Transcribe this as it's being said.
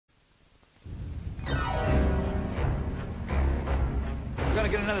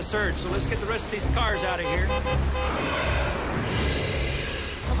expecting another surge, so let's get the rest of these cars out of here.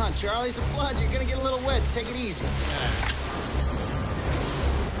 Come on, Charlie, it's a flood. You're gonna get a little wet. Take it easy.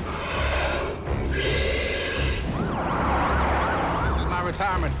 This is my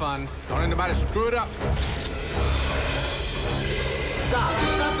retirement fund. Don't anybody screw it up. Stop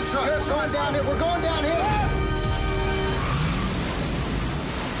the truck. We're going down here. We're going down here.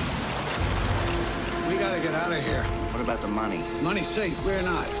 We gotta get out of here. What about the money? Money's safe, we're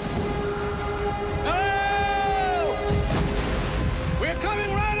not. Hello! We're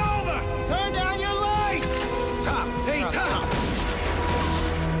coming right over! Turn down your light! Tom, hey, Tom!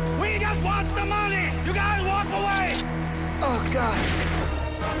 We just want the money! You guys walk away! Oh, God.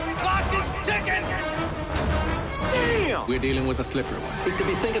 Clock is ticking! Damn! We're dealing with a slippery one. He could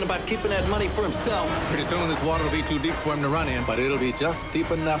be thinking about keeping that money for himself. Pretty soon this water will be too deep for him to run in, but it'll be just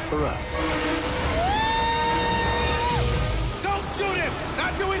deep enough for us. Don't shoot him!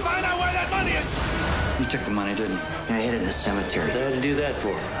 Not till we find out where that money is! You took the money, didn't you? Yeah, I hid it in the cemetery. What did you do that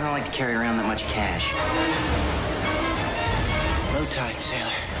for? I don't like to carry around that much cash. Low tide,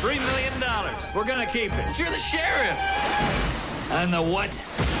 sailor. $3 million. We're gonna keep it. You're the sheriff! And the what?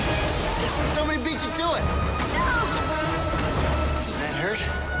 Somebody beat you to it. No! Does that hurt?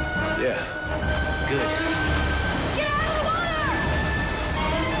 Yeah. Good.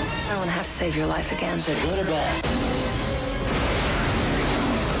 I don't want to have to save your life again. Is it good or bad?